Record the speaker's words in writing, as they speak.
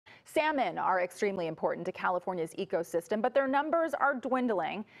Salmon are extremely important to California's ecosystem, but their numbers are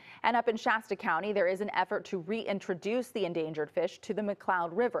dwindling. And up in Shasta County, there is an effort to reintroduce the endangered fish to the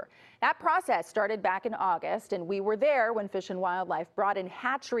McCloud River. That process started back in August, and we were there when Fish and Wildlife brought in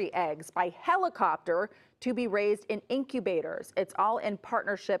hatchery eggs by helicopter to be raised in incubators. It's all in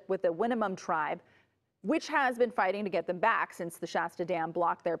partnership with the Winnemem tribe, which has been fighting to get them back since the Shasta Dam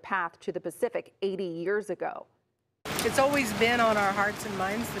blocked their path to the Pacific 80 years ago. It's always been on our hearts and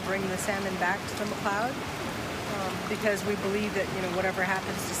minds to bring the salmon back to the McCloud because we believe that, whatever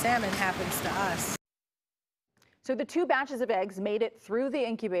happens to salmon happens to us. So the 2 batches of eggs made it through the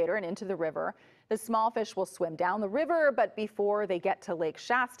incubator and into the river. The small fish will swim down the river, but before they get to Lake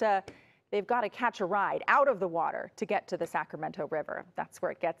Shasta, they've got to catch a ride out of the water to get to the Sacramento River. That's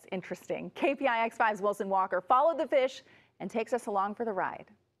where it gets interesting. KPIX 5's Wilson Walker followed the fish and takes us along for the ride.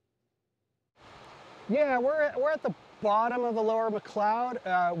 Yeah, we're at the bottom of the lower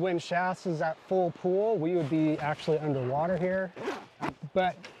McCloud. When Shasta's at full pool, we would be actually underwater here.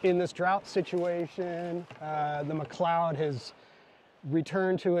 But in this drought situation, the McCloud has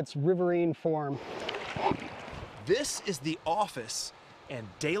returned to its riverine form. This is the office and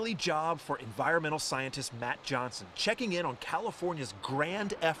daily job for environmental scientist Matt Johnson, checking in on California's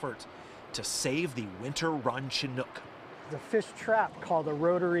grand effort to save the winter-run Chinook. The fish trap called a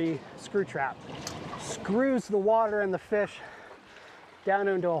rotary screw trap screws the water and the fish down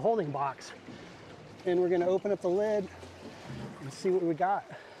into a holding box. And we're going to open up the lid and see what we got.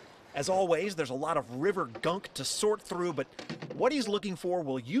 As always, there's a lot of river gunk to sort through, but what he's looking for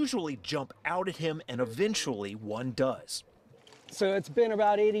will usually jump out at him, and eventually one does. So it's been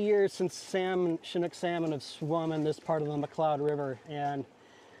about 80 years since Chinook salmon have swum in this part of the McCloud River, and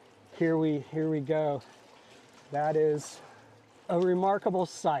here we go. That is a remarkable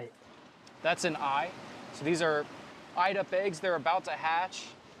sight. That's an eye. So these are eyed up eggs. They're about to hatch.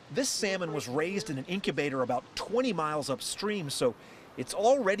 This salmon was raised in an incubator about 20 miles upstream, so it's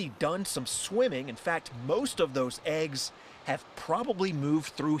already done some swimming. In fact, most of those eggs have probably moved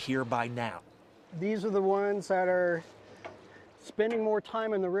through here by now. These are the ones that are spending more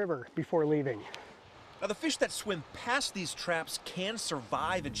time in the river before leaving. Now, the fish that swim past these traps can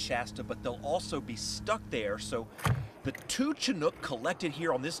survive in Shasta, but they'll also be stuck there. So the 2 Chinook collected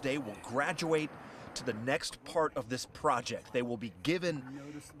here on this day will graduate to the next part of this project. They will be given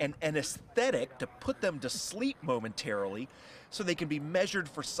an anesthetic to put them to sleep momentarily so they can be measured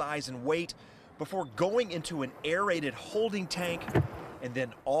for size and weight before going into an aerated holding tank and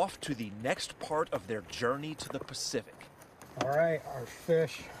then off to the next part of their journey to the Pacific. All right, our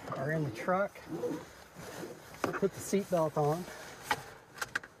fish are in the truck. Put the seatbelt on.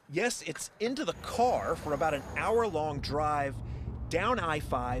 Yes, it's into the car for about an hour-long drive down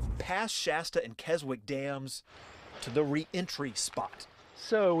I-5, past Shasta and Keswick dams to the re-entry spot.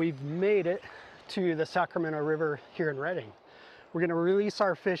 So we've made it to the Sacramento River here in Redding. We're gonna release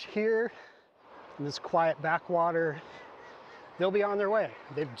our fish here in this quiet backwater. They'll be on their way.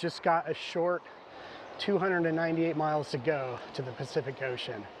 They've just got a short 298 miles to go to the Pacific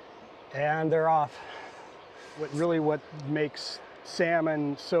Ocean. And they're off. What makes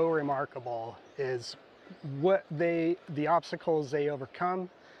salmon so remarkable is the obstacles they overcome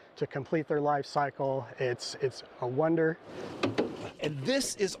to complete their life cycle. It's a wonder. And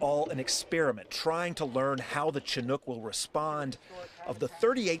this is all an experiment, trying to learn how the Chinook will respond. Of the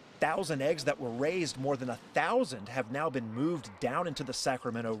 38,000 eggs that were raised, more than 1,000 have now been moved down into the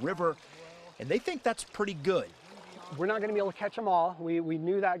Sacramento River, and they think that's pretty good. We're not going to be able to catch them all. We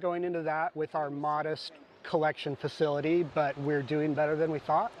knew that going into that with our modest collection facility, but we're doing better than we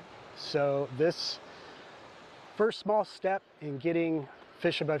thought. So this first small step in getting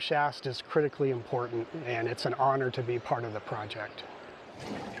fish above Shasta is critically important, and it's an honor to be part of the project.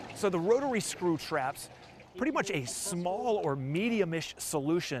 So the rotary screw traps, pretty much a small or medium-ish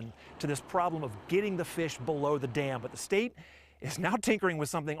solution to this problem of getting the fish below the dam, but the state is now tinkering with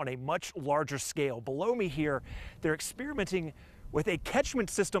something on a much larger scale. Below me here, they're experimenting with a catchment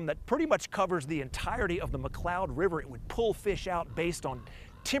system that pretty much covers the entirety of the McCloud River. It would pull fish out based on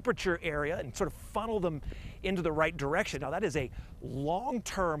temperature area and sort of funnel them into the right direction. Now that is a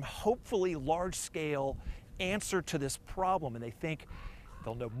long-term, hopefully large-scale answer to this problem, and they think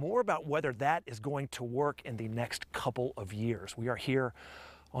they'll know more about whether that is going to work in the next couple of years. We are here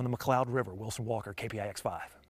on the McCloud River. Wilson Walker, KPIX 5.